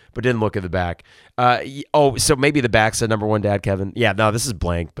front, but didn't look at the back. So maybe the back said number 1 dad, Kevin. Yeah, no, this is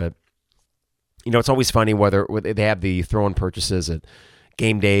blank, but it's always funny whether they have the throw-in purchases at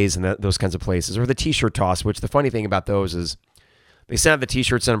game days and those kinds of places, or the t-shirt toss, which the funny thing about those is they send out the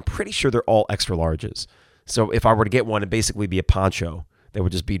t-shirts, and I'm pretty sure they're all extra larges. So if I were to get one, it'd basically be a poncho that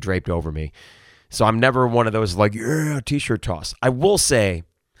would just be draped over me. So I'm never one of those like, yeah, t-shirt toss. I will say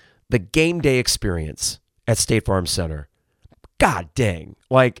the game day experience at State Farm Center, god dang,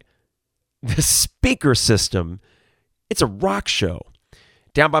 like the speaker system, it's a rock show.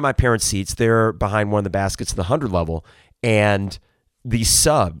 Down by my parents' seats, they're behind one of the baskets of the 100 level, and the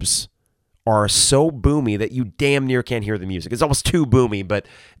subs are so boomy that you damn near can't hear the music. It's almost too boomy, but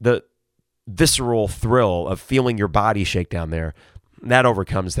the visceral thrill of feeling your body shake down there, that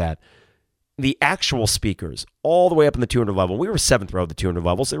overcomes that. The actual speakers, all the way up in the 200 level, we were 7th row of the 200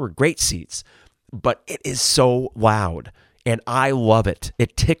 levels. They were great seats, but it is so loud, and I love it.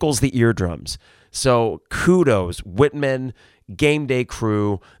 It tickles the eardrums. So kudos, Whitman, game day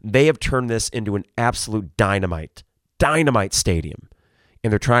crew. They have turned this into an absolute dynamite stadium,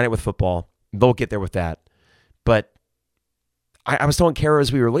 and they're trying it with football. They'll get there with that. But I was telling Kara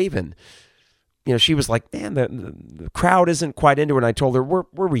as we were leaving, she was like, man, the crowd isn't quite into it. And I told her, we're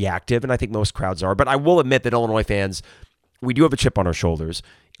reactive, and I think most crowds are. But I will admit that Illinois fans, we do have a chip on our shoulders.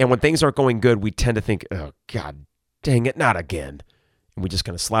 And when things aren't going good, we tend to think, oh, God dang it, not again. And we just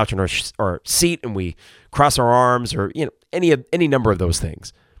kind of slouch in our seat, and we cross our arms, or any number of those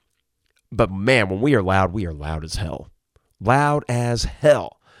things. But man, when we are loud as hell. Loud as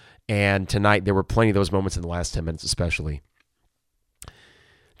hell. And tonight, there were plenty of those moments in the last 10 minutes especially.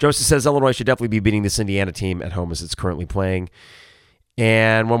 Joseph says Illinois should definitely be beating this Indiana team at home as it's currently playing.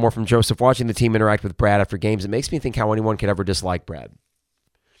 And one more from Joseph. Watching the team interact with Brad after games, it makes me think how anyone could ever dislike Brad.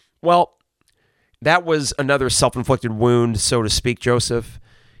 Well, that was another self-inflicted wound, so to speak, Joseph.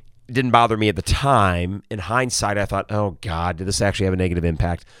 It didn't bother me at the time. In hindsight, I thought, oh, God, did this actually have a negative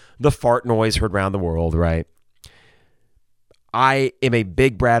impact? The fart noise heard around the world, right? I am a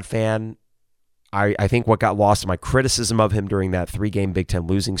big Brad fan. I think what got lost in my criticism of him during that 3-game Big Ten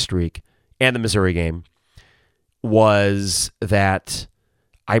losing streak and the Missouri game was that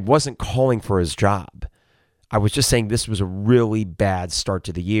I wasn't calling for his job. I was just saying this was a really bad start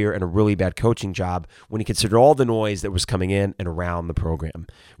to the year and a really bad coaching job when you consider all the noise that was coming in and around the program.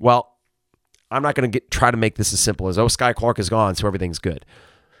 Well, I'm not going to try to make this as simple as, Sky Clark is gone, so everything's good.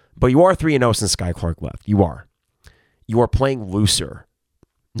 But you are 3-0 since Sky Clark left. You are. You are playing looser.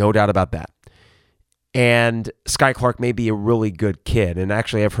 No doubt about that. And Sky Clark may be a really good kid. And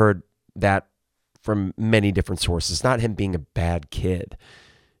actually, I've heard that from many different sources. Not him being a bad kid.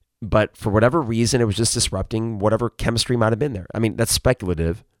 But for whatever reason, it was just disrupting whatever chemistry might have been there. I mean, that's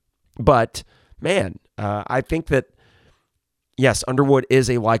speculative. But, man, I think that, yes, Underwood is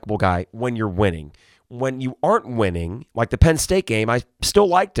a likable guy when you're winning. When you aren't winning, like the Penn State game, I still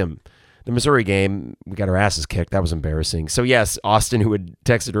liked him. The Missouri game, we got our asses kicked. That was embarrassing. So, yes, Austin, who had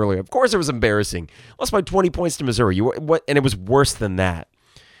texted earlier, of course it was embarrassing. Lost by 20 points to Missouri. And it was worse than that.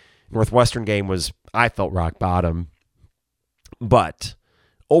 Northwestern game was, I felt, rock bottom. But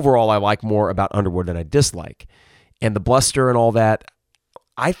overall, I like more about Underwood than I dislike. And the bluster and all that,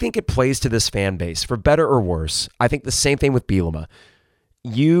 I think it plays to this fan base, for better or worse. I think the same thing with Bielema.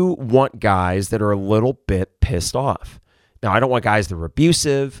 You want guys that are a little bit pissed off. Now, I don't want guys that are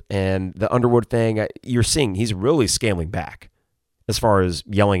abusive, and the Underwood thing, you're seeing he's really scaling back as far as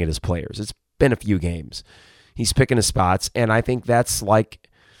yelling at his players. It's been a few games. He's picking his spots, and I think that's like,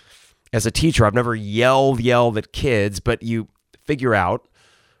 as a teacher, I've never yelled at kids, but you figure out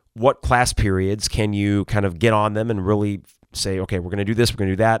what class periods can you kind of get on them and really say, okay, we're going to do this, we're going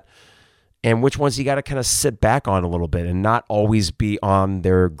to do that. And which ones you got to kind of sit back on a little bit and not always be on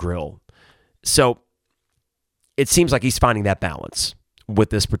their grill. So it seems like he's finding that balance with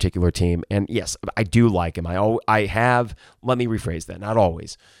this particular team. And yes, I do like him. I have, let me rephrase that, not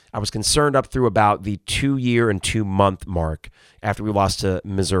always. I was concerned up through about the 2-year and 2-month mark after we lost to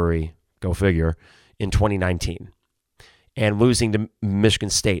Missouri, go figure, in 2019. And losing to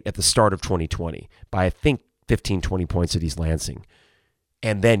Michigan State at the start of 2020 by, I think, 15, 20 points at East Lansing.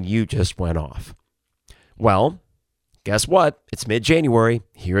 And then you just went off. Well, guess what? It's mid-January.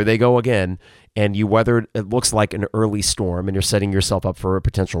 Here they go again. And you weathered, it looks like, an early storm, and you're setting yourself up for a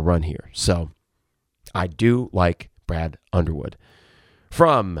potential run here. So I do like Brad Underwood.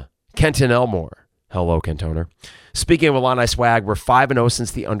 From Kenton Elmore. Hello, Kentoner. Speaking of Illini swag, we're 5-0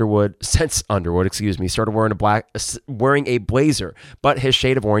 since Underwood started wearing a blazer, but his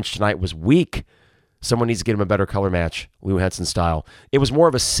shade of orange tonight was weak. Someone needs to get him a better color match, Lou Henson style. It was more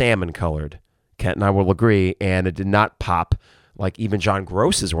of a salmon colored, Kent and I will agree, and it did not pop like even John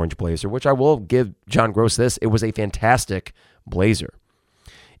Gross's orange blazer, which I will give John Gross this. It was a fantastic blazer.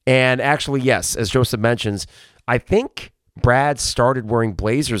 And actually, yes, as Joseph mentions, I think Brad started wearing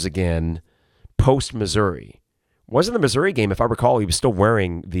blazers again post-Missouri. Wasn't the Missouri game, if I recall, he was still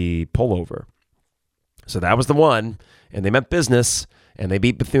wearing the pullover. So that was the one, and they meant business, and they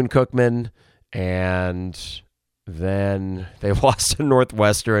beat Bethune-Cookman, and then they lost to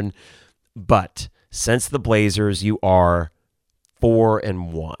Northwestern. But since the Blazers, you are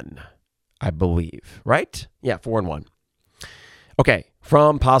 4-1, I believe, right? Yeah, 4-1. Okay,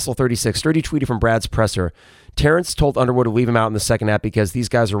 from Postle36, Sturdy tweeted from Brad's presser. Terrence told Underwood to leave him out in the second half because these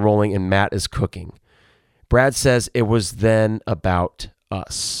guys are rolling and Matt is cooking. Brad says it was then about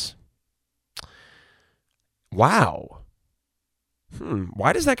us. Wow.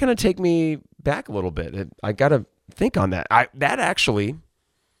 Why does that kind of take me back a little bit? I got to think on that. That actually,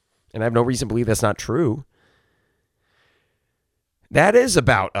 and I have no reason to believe that's not true, that is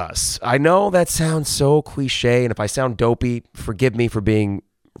about us. I know that sounds so cliche, and if I sound dopey, forgive me for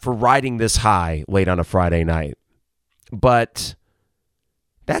riding this high late on a Friday night. But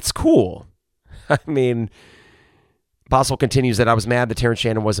that's cool. I mean, Apostle continues that I was mad that Terrence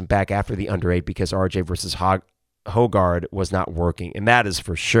Shannon wasn't back after the under 8 because RJ versus Hogard was not working, and that is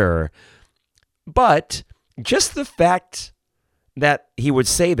for sure. But just the fact that he would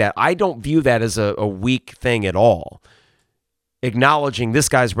say that, I don't view that as a weak thing at all. Acknowledging this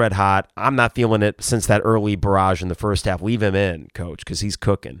guy's red hot. I'm not feeling it since that early barrage in the first half. Leave him in, coach, because he's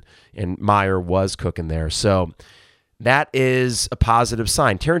cooking. And Meyer was cooking there. So that is a positive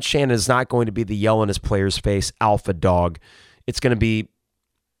sign. Terrence Shannon is not going to be the yell in his player's face alpha dog. It's going to be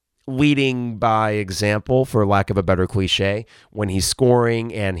leading by example, for lack of a better cliche, when he's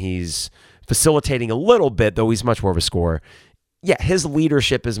scoring and he's facilitating a little bit, though he's much more of a scorer. Yeah, his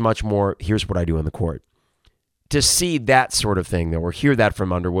leadership is much more, here's what I do in the court. To see that sort of thing, though, or hear that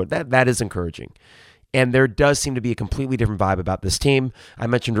from Underwood, that is encouraging. And there does seem to be a completely different vibe about this team. I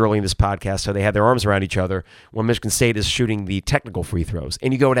mentioned earlier in this podcast how they had their arms around each other when Michigan State is shooting the technical free throws,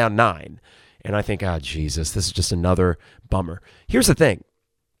 and you go down 9. And I think, Jesus, this is just another bummer. Here's the thing.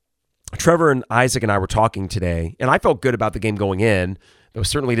 Trevor and Isaac and I were talking today, and I felt good about the game going in, though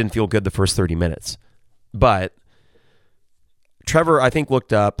certainly didn't feel good the first 30 minutes. But Trevor, I think,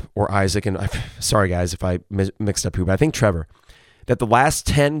 looked up, or Isaac, and sorry guys if I mixed up who, but I think Trevor, that the last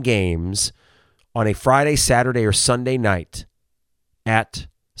 10 games on a Friday, Saturday, or Sunday night at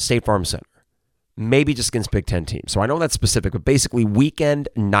State Farm Center. Maybe just against Big Ten teams. So I know that's specific, but basically weekend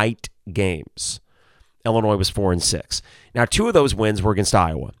night games. Illinois was 4-6. Now, 2 of those wins were against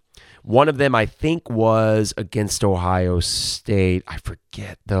Iowa. One of them, I think, was against Ohio State. I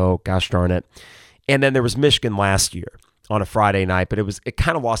forget, though. Gosh darn it. And then there was Michigan last year on a Friday night, but it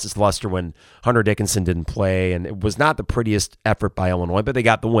kind of lost its luster when Hunter Dickinson didn't play, and it was not the prettiest effort by Illinois, but they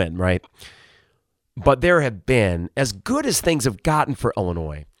got the win, right? But there have been, as good as things have gotten for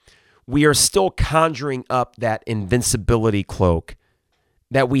Illinois, we are still conjuring up that invincibility cloak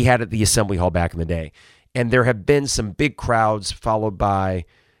that we had at the Assembly Hall back in the day. And there have been some big crowds followed by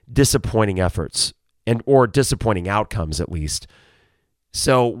disappointing efforts or disappointing outcomes, at least.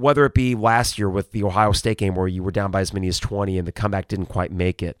 So whether it be last year with the Ohio State game where you were down by as many as 20 and the comeback didn't quite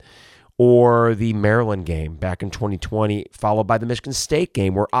make it, or the Maryland game back in 2020, followed by the Michigan State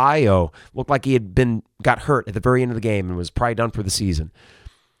game where Io looked like he got hurt at the very end of the game and was probably done for the season.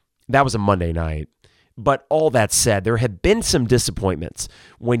 That was a Monday night. But all that said, there have been some disappointments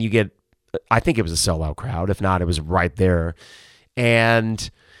when you get, I think it was a sellout crowd. If not, it was right there.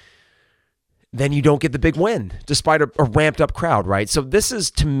 And then you don't get the big win, despite a ramped up crowd, right? So this is,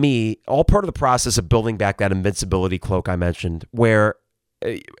 to me, all part of the process of building back that invincibility cloak I mentioned, where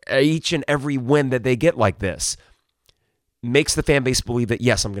each and every win that they get like this makes the fan base believe that,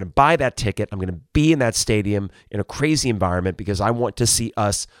 yes, I'm going to buy that ticket. I'm going to be in that stadium in a crazy environment because I want to see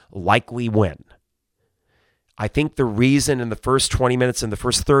us likely win. I think the reason in the first 20 minutes and the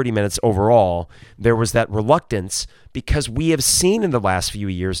first 30 minutes overall, there was that reluctance because we have seen in the last few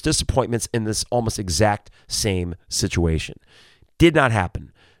years disappointments in this almost exact same situation. Did not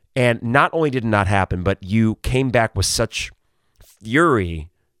happen. And not only did it not happen, but you came back with such fury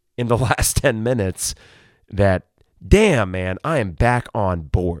in the last 10 minutes that, damn, man, I am back on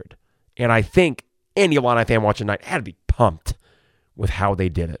board. And I think any Illini fan watching tonight had to be pumped with how they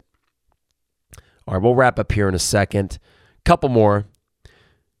did it. All right, we'll wrap up here in a second. Couple more.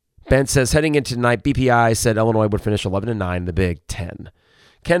 Ben says, heading into tonight, BPI said Illinois would finish 11-9 in the Big Ten.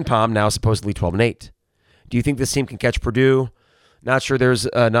 Ken Palm now supposedly 12-8. Do you think this team can catch Purdue? Not sure there's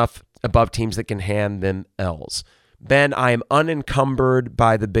enough above teams that can hand them L's. Ben, I am unencumbered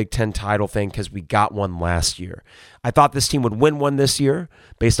by the Big Ten title thing because we got one last year. I thought this team would win one this year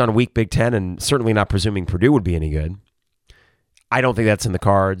based on a weak Big Ten and certainly not presuming Purdue would be any good. I don't think that's in the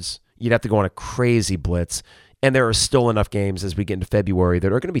cards. You'd have to go on a crazy blitz, and there are still enough games as we get into February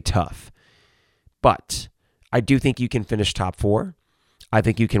that are going to be tough. But I do think you can finish top 4. I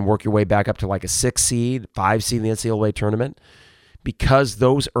think you can work your way back up to like a 6 seed, 5 seed in the NCAA tournament because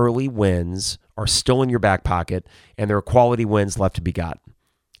those early wins are still in your back pocket, and there are quality wins left to be gotten.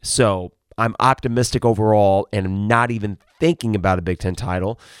 So I'm optimistic overall and I'm not even thinking about a Big Ten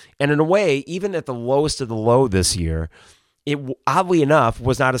title. And in a way, even at the lowest of the low this year, it, oddly enough,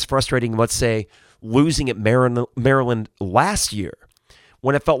 was not as frustrating, let's say, losing at Maryland last year,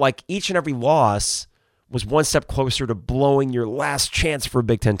 when it felt like each and every loss was one step closer to blowing your last chance for a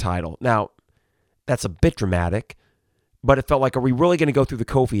Big Ten title. Now, that's a bit dramatic, but it felt like, are we really going to go through the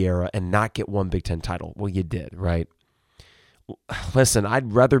Kofi era and not get one Big Ten title? Well, you did, right? Listen,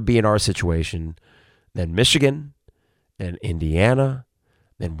 I'd rather be in our situation than Michigan, than Indiana,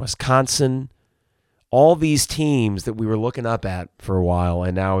 than Wisconsin, all these teams that we were looking up at for a while,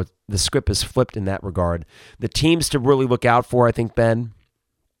 and now the script has flipped in that regard. The teams to really look out for, I think, Ben,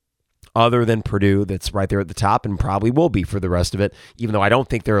 other than Purdue, that's right there at the top and probably will be for the rest of it, even though I don't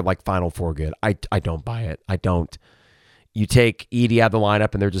think they're like Final Four good. I don't buy it. I don't. You take Edey out of the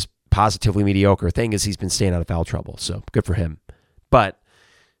lineup, and they're just positively mediocre. Thing is, he's been staying out of foul trouble, so good for him. But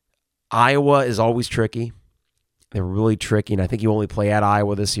Iowa is always tricky. They're really tricky, and I think you only play at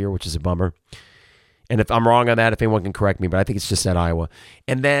Iowa this year, which is a bummer. And if I'm wrong on that, if anyone can correct me, but I think it's just at Iowa.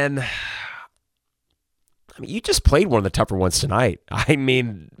 And then, I mean, you just played one of the tougher ones tonight. I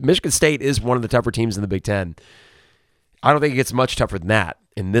mean, Michigan State is one of the tougher teams in the Big Ten. I don't think it gets much tougher than that,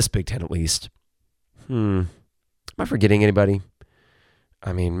 in this Big Ten at least. Am I forgetting anybody?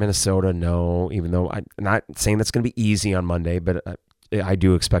 I mean, Minnesota, no, even though I'm not saying that's going to be easy on Monday, but I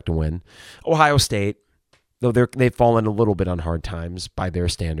do expect a win. Ohio State, though they've fallen a little bit on hard times by their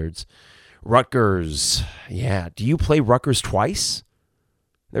standards. Rutgers, yeah. Do you play Rutgers twice?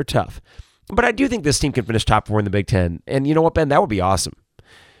 They're tough. But I do think this team can finish top 4 in the Big Ten. And you know what, Ben? That would be awesome.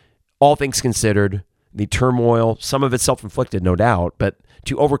 All things considered, the turmoil, some of it self-inflicted, no doubt, but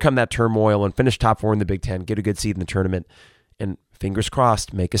to overcome that turmoil and finish top 4 in the Big Ten, get a good seed in the tournament, and fingers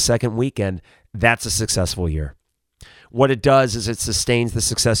crossed, make a second weekend, that's a successful year. What it does is it sustains the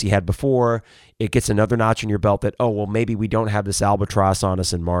success you had before. It gets another notch in your belt that, oh, well, maybe we don't have this albatross on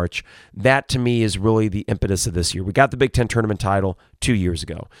us in March. That, to me, is really the impetus of this year. We got the Big Ten tournament title 2 years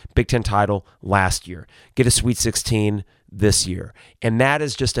ago. Big Ten title last year. Get a Sweet 16 this year. And that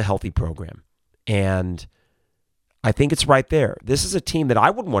is just a healthy program. And I think it's right there. This is a team that I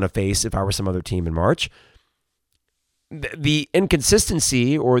wouldn't want to face if I were some other team in March. The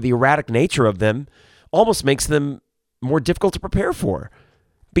inconsistency or the erratic nature of them almost makes them more difficult to prepare for.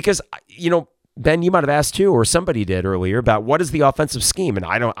 Because, Ben, you might have asked too, or somebody did earlier, about what is the offensive scheme. And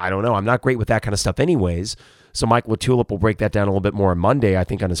I don't know. I'm not great with that kind of stuff anyways. So Mike LaTulip will break that down a little bit more on Monday, I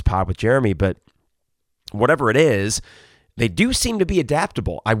think, on his pod with Jeremy. But whatever it is, they do seem to be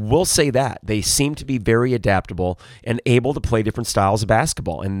adaptable. I will say that. They seem to be very adaptable and able to play different styles of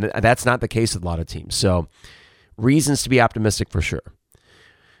basketball. And that's not the case with a lot of teams. So reasons to be optimistic for sure.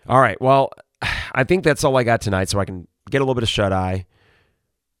 All right. Well, I think that's all I got tonight, so I can get a little bit of shut-eye.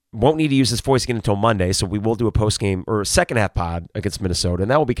 Won't need to use this voice again until Monday, so we will do a post-game or a second-half pod against Minnesota,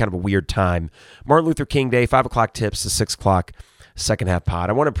 and that will be kind of a weird time. Martin Luther King Day, 5 o'clock tips to 6 o'clock second-half pod.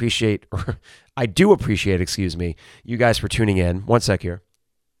 I do appreciate, you guys for tuning in. One sec here.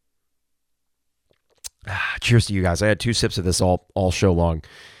 Cheers to you guys. I had 2 sips of this all show long.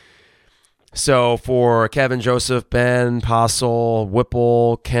 So for Kevin, Joseph, Ben, Postle,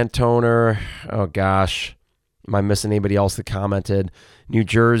 Whipple, Kent Toner, oh gosh, am I missing anybody else that commented? New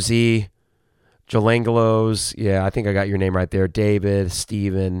Jersey, Jalangelos, yeah, I think I got your name right there. David,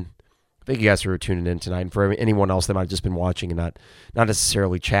 Steven, thank you guys for tuning in tonight. And for anyone else that might have just been watching and not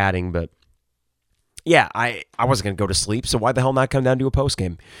necessarily chatting, but yeah, I wasn't going to go to sleep, so why the hell not come down to a post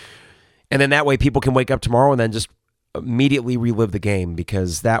game? And then that way people can wake up tomorrow and then just immediately relive the game,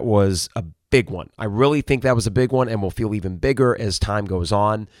 because that was a big one. I really think that was a big one and will feel even bigger as time goes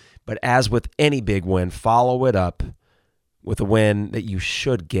on. But as with any big win, follow it up with a win that you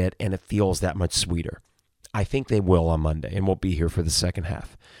should get, and it feels that much sweeter. I think they will on Monday, and we'll be here for the second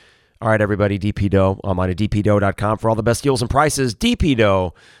half. All right, everybody, DP Dough, online at dpdough.com for all the best deals and prices.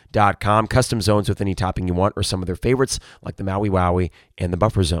 dpdough.com, custom zones with any topping you want, or some of their favorites like the Maui Wowie and the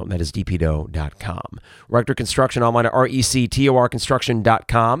Buffer Zone. That is dpdough.com. Rector Construction, online at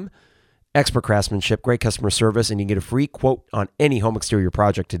rectorconstruction.com. Expert craftsmanship, great customer service, and you can get a free quote on any home exterior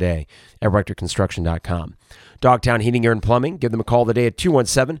project today at rectorconstruction.com. Dogtown Heating, Air, and Plumbing. Give them a call today at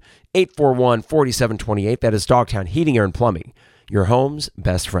 217-841-4728. That is Dogtown Heating, Air, and Plumbing, your home's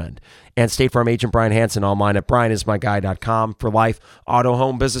best friend. And State Farm agent Brian Hansen, online at brianismyguy.com. For life, auto,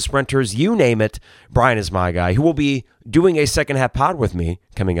 home, business, renters, you name it, Brian is my guy, who will be doing a second half pod with me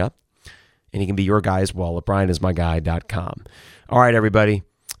coming up. And he can be your guy as well at brianismyguy.com. All right, everybody.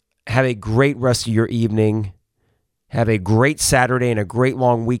 Have a great rest of your evening. Have a great Saturday and a great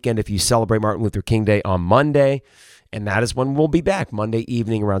long weekend if you celebrate Martin Luther King Day on Monday. And that is when we'll be back, Monday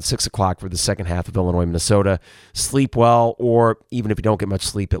evening around 6 o'clock for the second half of Illinois, Minnesota. Sleep well, or even if you don't get much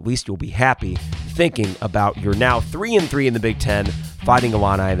sleep, at least you'll be happy thinking about your now 3-3 in the Big Ten, fighting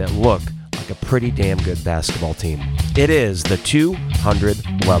Illini that look like a pretty damn good basketball team. It is the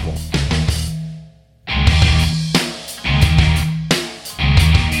 200 level.